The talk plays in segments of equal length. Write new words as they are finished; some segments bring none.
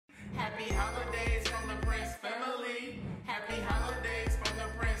Happy holidays from the Prince family. Happy holidays from the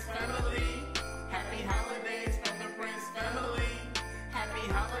Prince family. Happy holidays from the Prince family.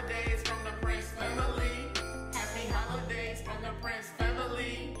 Happy holidays from the Prince family. Happy holidays from the Prince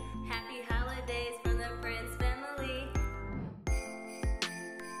family. Happy holidays from the Prince family.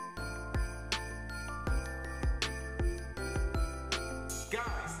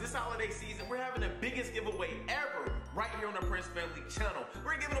 Guys, this holiday season, we're having the biggest giveaway ever right here on the Prince Family channel.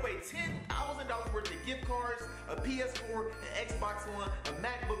 We're giving away $10,000 worth of gift cards, a PS4, an Xbox One, a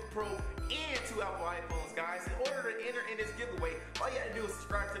MacBook Pro, and 2 Apple iPhones, guys. In order to enter in this giveaway, all you gotta do is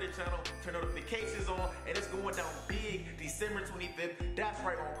subscribe to the channel, turn notifications on, and it's going down big December 25th. That's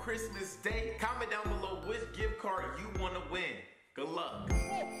right, on Christmas Day. Comment down below which gift card you want to win. Good luck.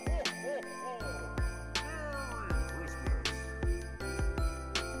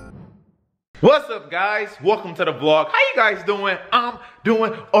 What's up, guys? Welcome to the vlog. How you guys doing? I'm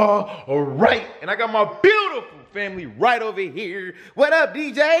doing all right. And I got my beautiful family right over here. What up,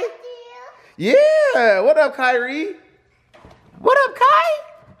 DJ? Yeah. What up, Kyrie? What up,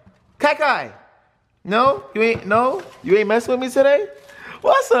 Kai? Kai? No? You ain't messing with me today?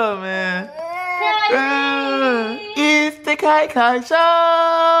 What's up, man? It's the Kai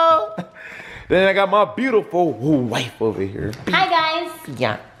Show. Then I got my beautiful wife over here. Hi guys.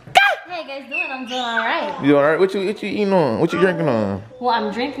 Yeah. How you guys doing? I'm doing alright. You alright? What you eating on? What you drinking on? Well, I'm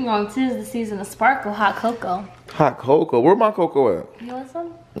drinking on tis the season of sparkle hot cocoa. Hot cocoa? Where my cocoa at? You want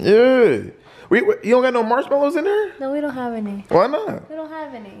some? Yeah. You don't got no marshmallows in there? No, we don't have any. Why not? We don't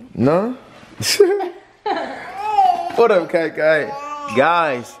have any. No? What up, Kai?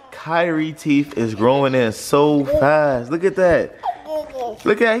 Guys, Kyrie teeth is growing in so fast. Look at that.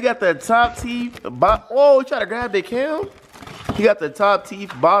 Look at, he got the top teeth. Oh, he tried to grab the cam. He got the top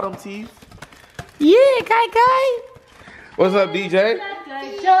teeth, bottom teeth. Yeah, Kai. What's up, DJ?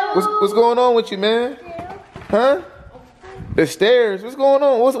 What's going on with you, man? Huh? The stairs. What's going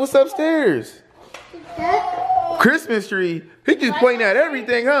on? What's upstairs? Christmas tree. He just pointing at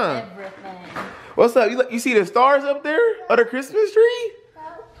everything, huh? What's up? You see the stars up there of the Christmas tree?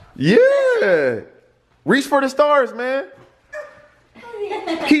 Yeah. Reach for the stars, man.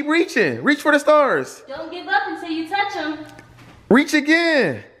 Keep reaching. Reach for the stars. Don't give up until you touch them. Reach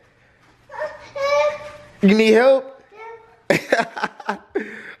again. You need help?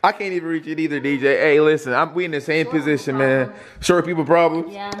 I can't even reach it either, DJ. Hey, listen, we in the same position, man. Short people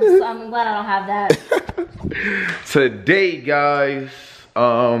problems. Yeah, so I'm glad I don't have that. Today, guys,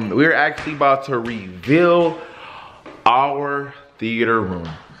 we're actually about to reveal our theater room.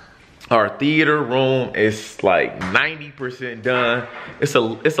 Our theater room is like 90% done. It's a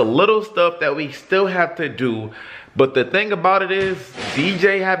little stuff that we still have to do. But the thing about it is,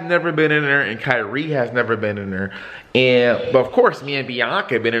 DJ have never been in there and Kyrie has never been in there. But of course, me and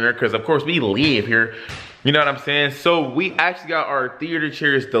Biannca have been in there because of course we live here. You know what I'm saying? So we actually got our theater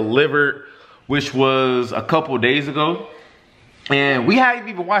chairs delivered, which was a couple days ago. And we hadn't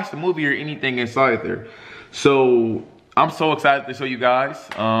even watched the movie or anything inside there. So I'm so excited to show you guys.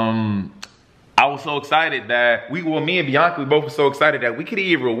 I was so excited that me and Biannca, we both were so excited that we couldn't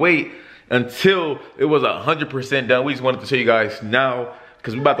even wait until it was 100% done. We just wanted to show you guys now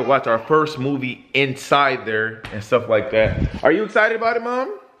because we're about to watch our first movie inside there and stuff like that. Are you excited about it,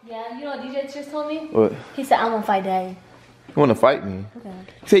 Mom? Yeah, you know what DJ just told me? What? He said, I'm gonna fight Daddy. You want to fight me? Okay.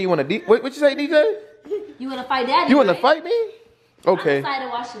 You say you want to what you say, DJ? You wanna fight Daddy? You want to right? fight me? Okay. I'm excited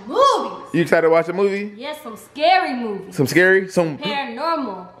to watch the movies. You excited to watch a movie? Yes, some scary movies. Some scary? Some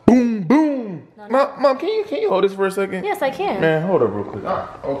paranormal. Boom, boom. No. Mom, can you hold this for a second? Yes, I can. Man, hold up real quick.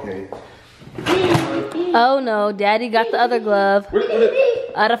 Okay. Oh no, Daddy got the other glove.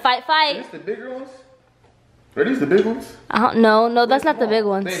 The fight. Are these the bigger ones? Are these the big ones? I don't know. No, that's not the big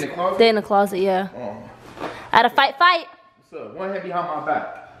ones. They in the closet? They in the closet, yeah. Oh. At a fight. What's up? One hand behind my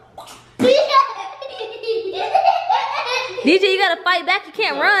back. DJ, you gotta fight back. You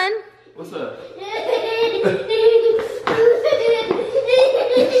can't run. What's up?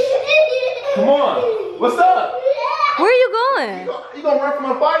 Come on. What's up? Where are you going? You gonna run from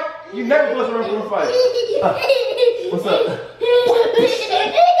a fight? You never supposed to run from a fight. What's up?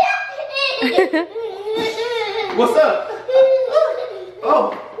 What's up?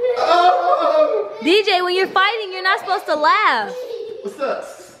 Oh. DJ, when you're fighting, you're not supposed to laugh. What's up?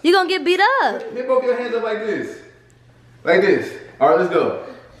 You're gonna get beat up. Lift both your hands up like this. Like this. All right, let's go.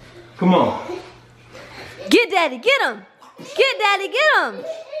 Come on. Get Daddy, get him. Get Daddy, get him.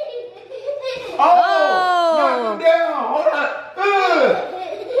 Oh! Knock him down. Hold on.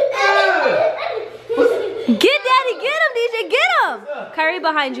 Get Daddy, get him, DJ, get him. Kyrie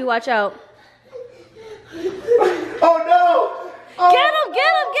behind you, watch out. Oh no! Oh, Get him,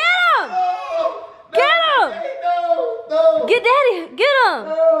 get him, get him!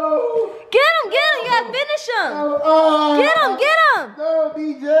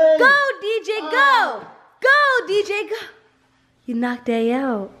 knock Day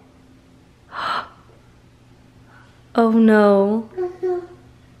out. Oh no.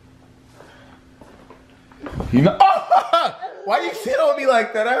 You know, why you sit on me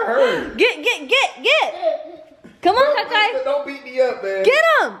like that? I heard. Get. Come on, Kakai. Don't beat me up, man. Get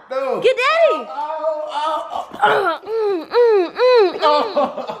him. No. Get Daddy.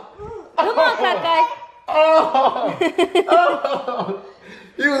 Come on, Kakai.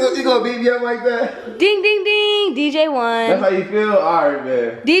 You gonna beat me up like that? Ding, ding, ding. DJ won. That's how you feel? Alright,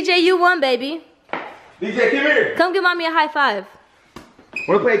 man. DJ, you won, baby. DJ, come here. Come give mommy a high five.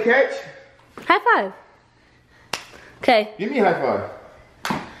 Wanna play catch? High five. Okay. Give me a high five.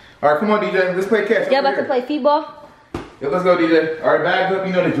 Alright, come on, DJ. Let's play catch. Y'all about to play feetball? Yeah, let's go, DJ. Alright, back up.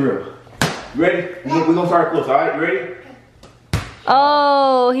 You know the drill. You ready? We're gonna start close, alright? You ready?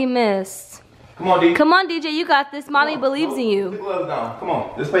 Oh, he missed. Come on, DJ. Come on, DJ. You got this. Mommy believes in Put you. the gloves down. Come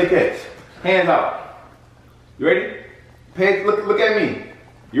on. Let's play catch. Hands out. You ready? Look at me.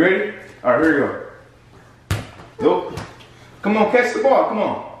 You ready? Alright, here we go. Nope. Come on, catch the ball. Come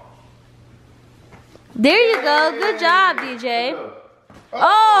on. There you go. Good job, DJ.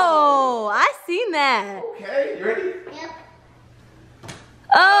 Oh, I seen that. Okay, you ready? Yep.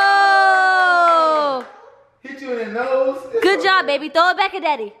 Oh. Hit you in the nose. Good job, baby. Throw it back at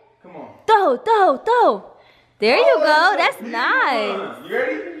Daddy. Come on. Throw. There you go. That's nice. You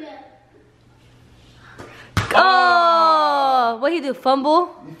ready? Yeah. Oh. What he do?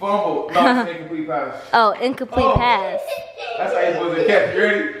 Fumble? You fumble. No, it's an incomplete pass. Oh, incomplete pass. That's how you're supposed to catch. You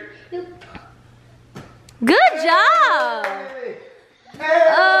ready? Good job. Hey.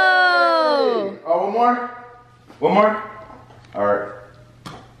 Oh. Oh, one more? One more? Alright.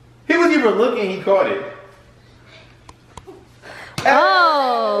 He wasn't even looking, he caught it.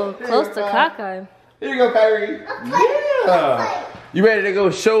 Oh, Hey, close to there you go. Kakai. Here you go, Kyrie. Yeah. You ready to go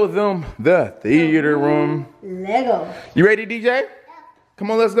show them the theater room? Lego. You ready, DJ?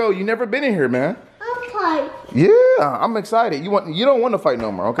 Come on, let's go. You never been in here, man. Okay. Yeah, I'm excited. You don't want to fight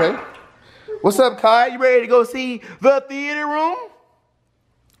no more, okay? What's up, Kai? You ready to go see the theater room?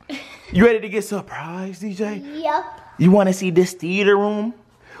 You ready to get surprised, DJ? Yep. You want to see this theater room?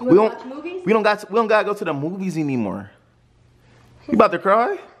 We watch movies? We don't got to go to the movies anymore. You about to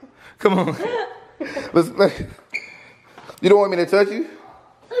cry? Come on. Let's. You don't want me to touch you?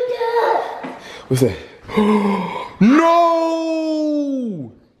 What's that?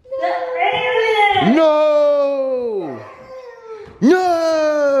 No! No!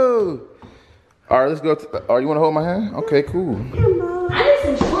 No! All right, let's go. You want to hold my hand? Okay, cool. I need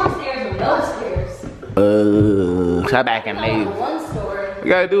some short stairs or no stairs. Try back and leave. One story. What you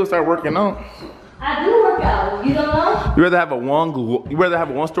gotta do is start working out. I do work out. You don't know? You rather have a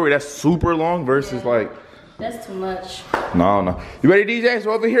one story that's super long versus like. That's too much. No. You ready, DJ?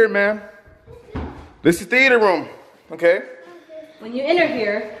 So over here, man. This is theater room. Okay. When you enter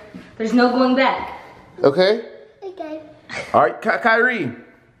here, there's no going back. Okay. Okay. All right, Kyrie.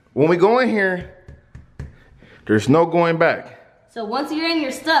 When we go in here, there's no going back. So once you're in,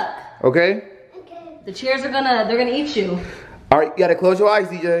 you're stuck. Okay. Okay. The chairs are they're gonna eat you. All right, you gotta close your eyes,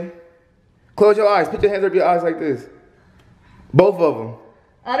 DJ. Close your eyes. Put your hands over your eyes like this. Both of them.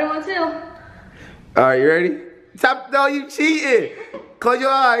 Other one too. All right, you ready? Stop! No, you cheating. Close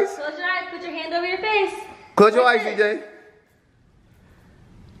your eyes. Close your eyes. Put your hand over your face. Close your eyes, DJ.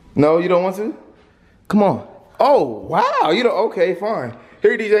 No, you don't want to? Come on. Oh, wow. You don't. Okay, fine.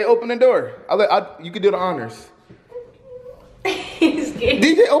 Here, DJ, open the door. You can do the honors. He's scared.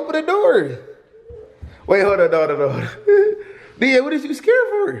 DJ, open the door. Wait, hold on. DJ, what is you scared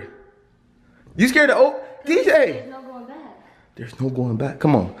for? You scared to open? DJ. There's no going back. There's no going back.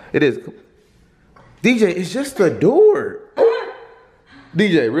 Come on. It is. DJ, it's just the door.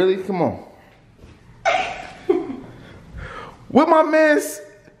 DJ, really? Come on. With my mess.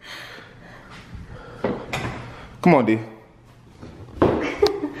 Come on, D.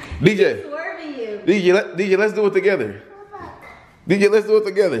 DJ. Swerving you. DJ, let's do it together. DJ, let's do it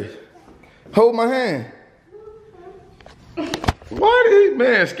together. Hold my hand. Why is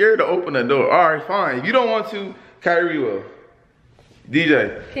man scared to open the door? All right, fine. If you don't want to, Kyrie will.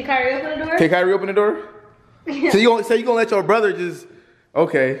 DJ. Can Kyrie open the door? Can Kyrie open the door? So you gonna let your brother just?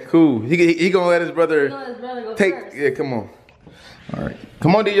 Okay, cool. He gonna let his brother go take. first. Yeah, come on. All right,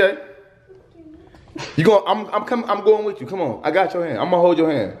 come on, DJ. You go. I'm going with you. Come on. I got your hand. I'm gonna hold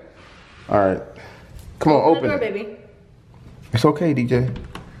your hand. All right. Come on, open the door, it. baby. It's okay, DJ.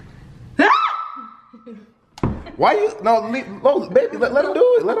 Why you no, baby? Let him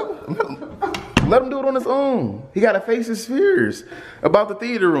do it. Let him do it on his own. He gotta face his fears about the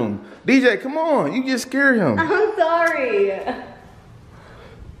theater room. DJ, come on. You just scared him. I'm sorry.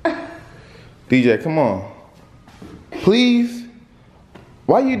 DJ, come on. Please.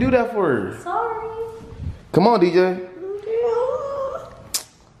 Why you do that for her? Sorry. Come on, DJ.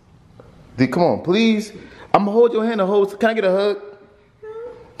 Come on, please. I'm gonna hold your hand. Can I get a hug?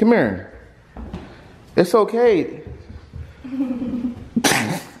 Come here. It's okay. You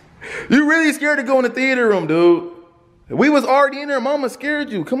really scared to go in the theater room, dude. We was already in there. Mama scared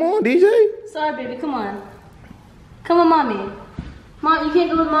you. Come on, DJ. Sorry, baby. Come on. Come on, mommy. Mom, you can't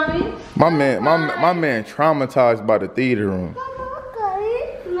go with mommy? My man traumatized by the theater room.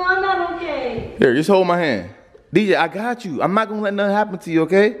 No, I'm not okay. Here, just hold my hand. DJ, I got you. I'm not gonna let nothing happen to you,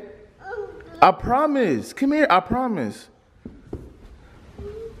 okay? I promise. Come here, I promise.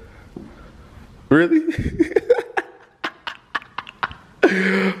 Really?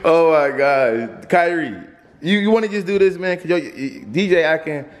 Oh my God. Kyrie, you wanna just do this, man? Cause DJ, I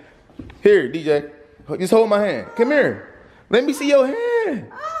can. Here, DJ, just hold my hand. Come here. Let me see your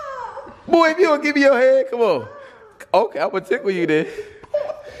hand. Boy, if you don't give me your hand, come on. Okay, I'm gonna tickle you then.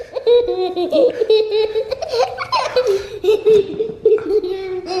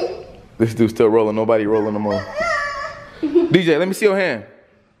 This dude's still rolling. Nobody rolling no more. DJ, let me see your hand.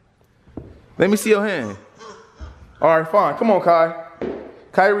 Let me see your hand. All right, fine. Come on, Kai.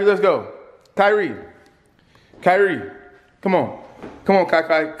 Kyrie, let's go. Kyrie. Come on. Come on,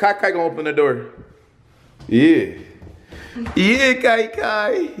 Kai. Kai gonna open the door. Yeah. Yeah,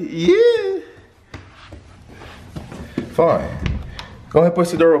 Kai. Yeah. Fine. Go ahead, push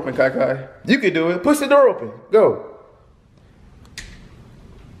the door open, Kai. You can do it. Push the door open. Go.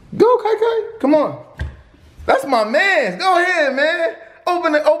 Go, Kai. Come on. That's my man. Go ahead, man.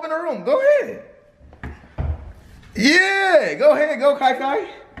 Open the room. Go ahead. Yeah. Go ahead. Go, Kai.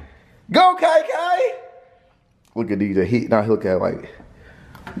 Go, Kai. Look at DJ. Now he look at like,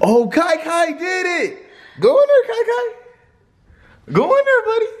 oh, Kai did it. Go in there, Kai. Go in there,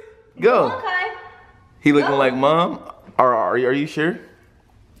 buddy. Go. Come on, Kai. He looking like mom. Are you sure?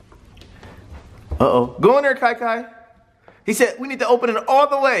 Uh-oh. Go in there, Kai. He said, we need to open it all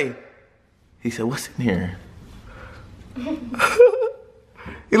the way. He said, what's in here?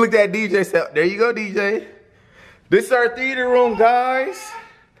 He looked at DJ and said, there you go, DJ. This is our theater room, guys.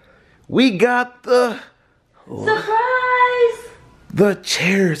 We got the... Surprise! The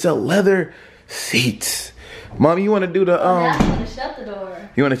chairs, the leather seats. Mommy, you want to do the... Now you want to shut the door.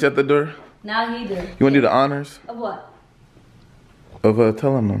 You want to shut the door? Now he did. You want to do the honors? Of what? Of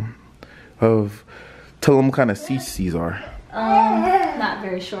telling them. Tell them what kind of seats these are. Not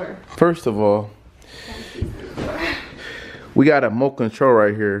very sure. First of all, we got a remote control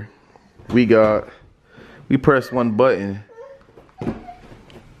right here. We press one button.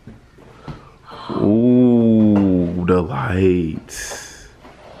 Ooh, the lights.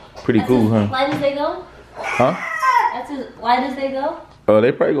 Pretty cool, huh? Light as they go? Huh? That's as light as they go? Oh,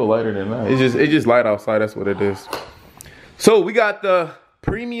 they probably go lighter than that. It's just light outside. That's what it is. So we got the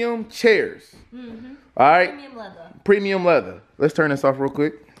premium chairs. Mm-hmm. All right. Premium leather. Let's turn this off real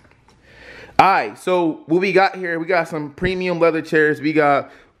quick. All right. So what we got here? We got some premium leather chairs. We got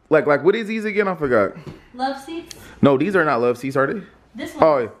like what is these again? I forgot. Love seats? No, these are not love seats, are they? This one.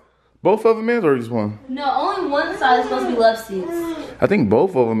 Oh, yeah. Both of them is or just one? No, only one side is supposed to be love seats. I think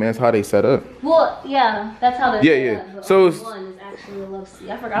both of them is how they set up. Well, yeah, that's how they're set up. But So only one is actually a love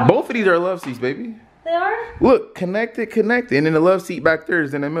seat. I forgot. Both of these are love seats, baby. They are? Look, connected, and then the love seat back there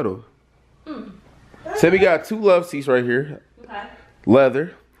is in the middle. So we got two love seats right here. Okay.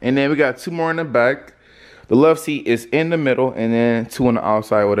 Leather. And then we got two more in the back. The love seat is in the middle and then two on the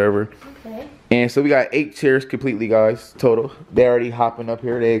outside, whatever. Okay. And so we got 8 chairs completely, guys, total. They're already hopping up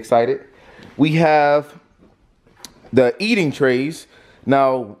here. They excited. We have the eating trays.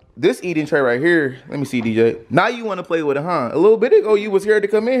 Now, this eating tray right here, let me see, DJ. Now you want to play with it, huh? A little bit ago, you was scared to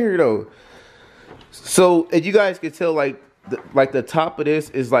come in here, though. So, if you guys could tell, like the top of this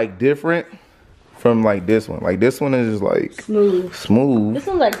is, like, different from, like, this one. Like, this one is, like, smooth. This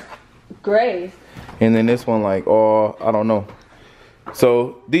one's, like, gray. And then this one, like, oh, I don't know.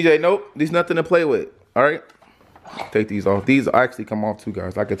 So, DJ, nope, there's nothing to play with. All right? Take these off. These actually come off, too,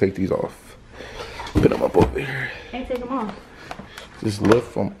 guys. I can take these off. Put them up over here. Can't take them off. Just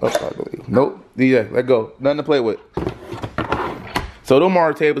lift them up, I believe. Nope. DJ, let go. Nothing to play with. So, them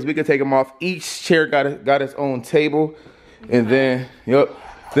are tables. We can take them off. Each chair got its own table. And then, yep.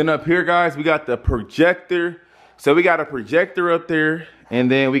 Then up here, guys, we got the projector. So, we got a projector up there. And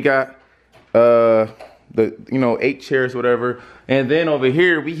then we got... the 8 chairs, whatever. And then over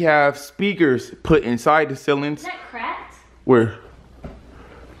here we have speakers put inside the ceilings. Is that cracked? Where?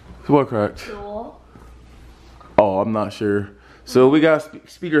 What cracked? The wall. Oh, I'm not sure. So we got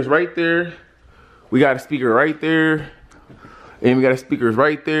speakers right there. We got a speaker right there. And we got a speakers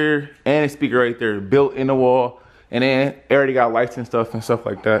right there. And a speaker right there built in the wall. And then it already got lights and stuff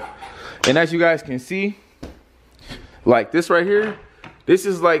like that. And as you guys can see, like this right here, this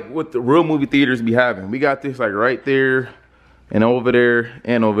is like what the real movie theaters be having. We got this like right there and over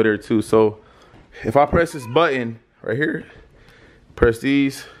there too. So if I press this button right here, press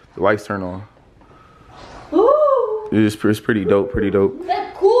these, the lights turn on. Ooh. It's pretty dope,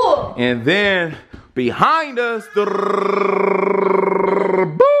 That's cool. And then behind us, boo!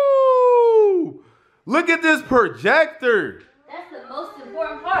 Look at this projector. That's the most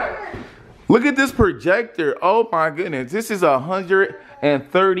important part. Look at this projector. Oh my goodness. This is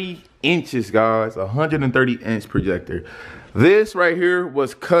 130 inches, guys. 130-inch projector. This right here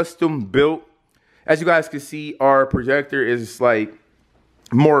was custom built. As you guys can see, our projector is like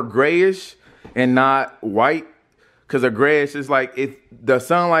more grayish and not white. Because the grayish is like, if the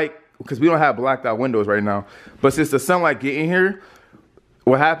sunlight, because we don't have blacked out windows right now. But since the sunlight get in here,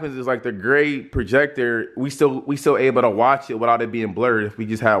 what happens is like the gray projector, we still able to watch it without it being blurred if we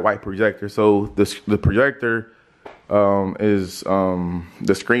just had a white projector. So the projector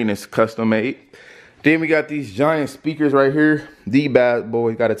the screen is custom made. Then we got these giant speakers right here. The bad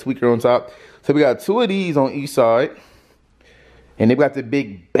boy got a tweaker on top. So we got 2 of these on each side. And they got the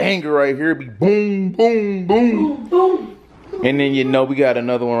big banger right here. Be boom, boom, boom. Boom, boom. And then you know we got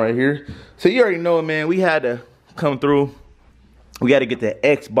another one right here. So you already know, man, we had to come through. We got to get the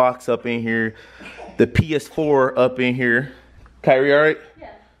Xbox up in here. The PS4 up in here. Kyrie, all right?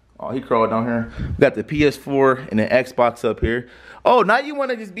 Yeah. Oh, he crawled down here. We got the PS4 and the Xbox up here. Oh, now you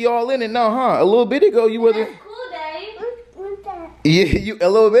want to just be all in it now, huh? A little bit ago you wasn't. That's cool, Dave. Yeah, a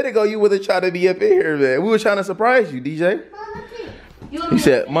little bit ago you wasn't trying to be up in here, man. We were trying to surprise you, DJ. He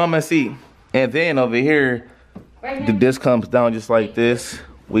said, Mama, see. And then over here, Right here? this comes down just like this.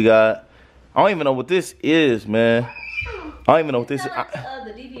 We got, I don't even know what this is, man. I don't even know what this is. Like,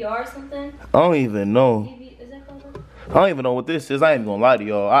 the DVR or something? I don't even know. Is that called that? I don't even know what this is. I ain't even gonna lie to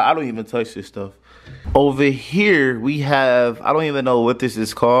y'all. I don't even touch this stuff. Over here, we have, I don't even know what this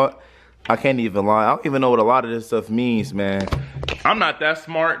is called. I can't even lie. I don't even know what a lot of this stuff means, man. I'm not that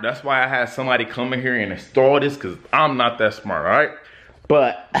smart. That's why I had somebody come in here and install this, because I'm not that smart, all right?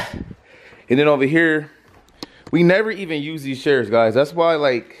 But, and then over here, we never even use these chairs, guys. That's why,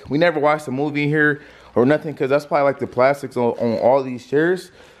 like, we never watched a movie here or nothing, because that's why, like, the plastics on all these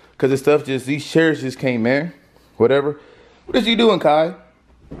chairs, because the stuff just, these chairs just came in, whatever. What is you doing, Kai?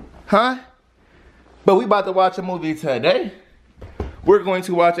 Huh? But we about to watch a movie today. We're going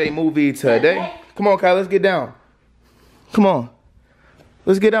to watch a movie today. Come on, Kai, let's get down. Come on.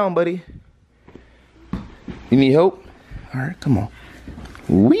 Let's get down, buddy. You need help? All right, come on.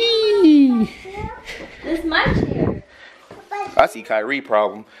 Whee! This is my chair. I see Kyrie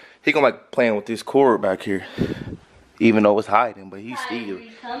problem. He gonna like playing with this cord back here. Even though it's hiding, but he's still.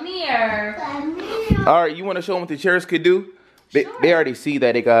 Come here. All right, you want to show them what the chairs could do? They already see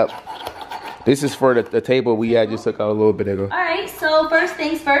that they got. This is for the table we had just took out a little bit ago. All right, so first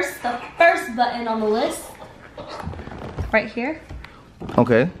things first, the first button on the list, right here.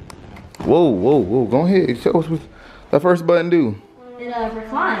 Okay. Whoa, whoa, whoa. Go ahead. Show us what the first button do. It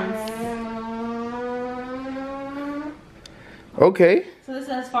reclines. Okay. So this is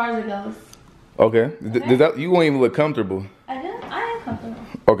as far as it goes. Okay. Does that, you won't even look comfortable. I am comfortable.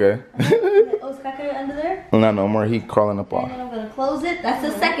 Okay. Oh, it's got it under there. Well, not no more. He crawling up And off. then I'm gonna close it. That's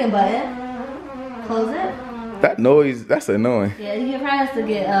the second button. Close it. That noise, that's annoying. Yeah, you probably have to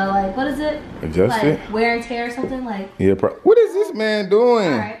get like, what is it? Adjust like, it? wear and tear or something like. Yeah. What is this man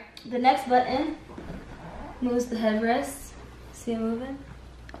doing? All right. The next button moves the headrest. See it moving?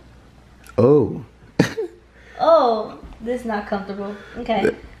 Oh. Oh, this is not comfortable.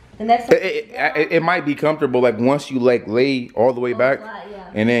 Okay. The next one. It might be comfortable like once you like lay all the way back, flat, yeah.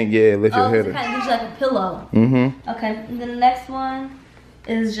 and then yeah, lift your Oh, head so it up. kind of gives you like a pillow. Mm-hmm. Okay, and then the next one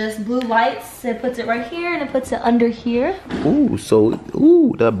is just blue lights. It puts it right here and it puts it under here. Ooh, so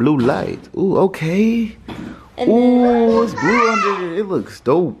the blue light. Ooh, okay. And Ooh, it's blue under there. It looks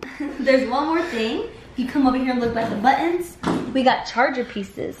dope. then there's one more thing. If you come over here and look at the buttons, we got charger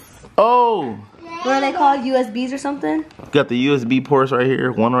pieces. Oh. What are they called? USBs or something? Got the USB ports right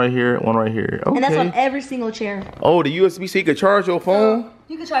here, one right here, one right here. Okay. And that's on every single chair. Oh, the USB so you can charge your phone? So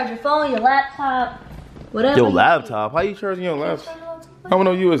you can charge your phone, your laptop, whatever. Your you laptop? How you charging your laptop? I don't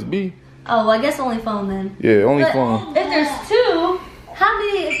know USB. Oh, well, I guess only phone then. Yeah, only But phone. if there's two, how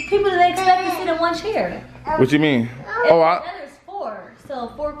many people do they expect to sit in one chair? What you mean? If Oh, there's four.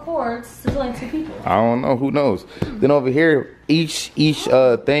 So 4 cords, there's only 2 people. I don't know. Who knows? Then over here, each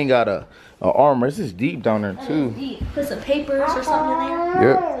thing got a armor. This is deep down there too. Deep. Put some papers or something in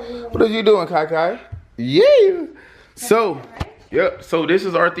there. Yep. What are you doing, Kai Kai? Yeah. So, yep. So this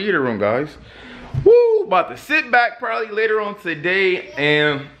is our theater room, guys. Woo, about to sit back probably later on today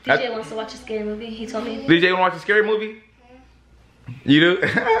and DJ wants to watch a scary movie. He told me. DJ wanna watch a scary movie? You do?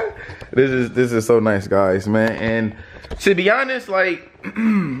 This is so nice, guys, man. And to be honest, like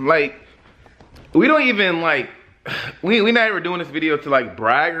we don't even like we not ever doing this video to like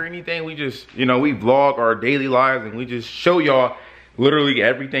brag or anything. We just, you know, we vlog our daily lives and we just show y'all literally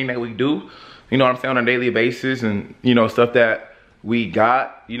everything that we do, you know what I'm saying, on a daily basis, and you know, stuff that we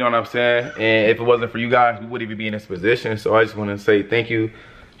got, you know what I'm saying. And if it wasn't for you guys, we wouldn't even be in this position. So I just want to say thank you,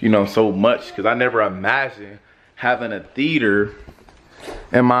 you know, so much, because I never imagined having a theater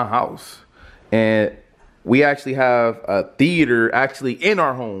in my house. And we actually have a theater actually in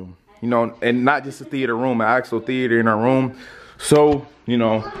our home, you know, and not just a theater room, an actual theater in our room. So, you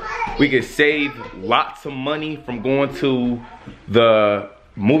know, we could save lots of money from going to the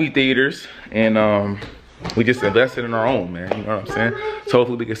movie theaters, and we just invested in our own, man, you know what I'm saying. So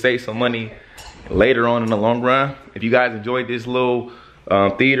hopefully we can save some money later on in the long run. If you guys enjoyed this little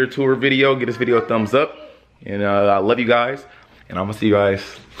theater tour video, give this video a thumbs up, and I love you guys, and I'm gonna see you guys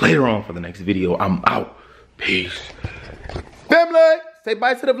later on for the next video. I'm out. Peace. Family, say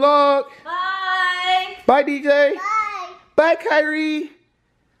bye to the vlog. Bye. Bye, DJ. Bye. Bye, Kyrie.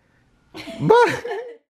 Bye.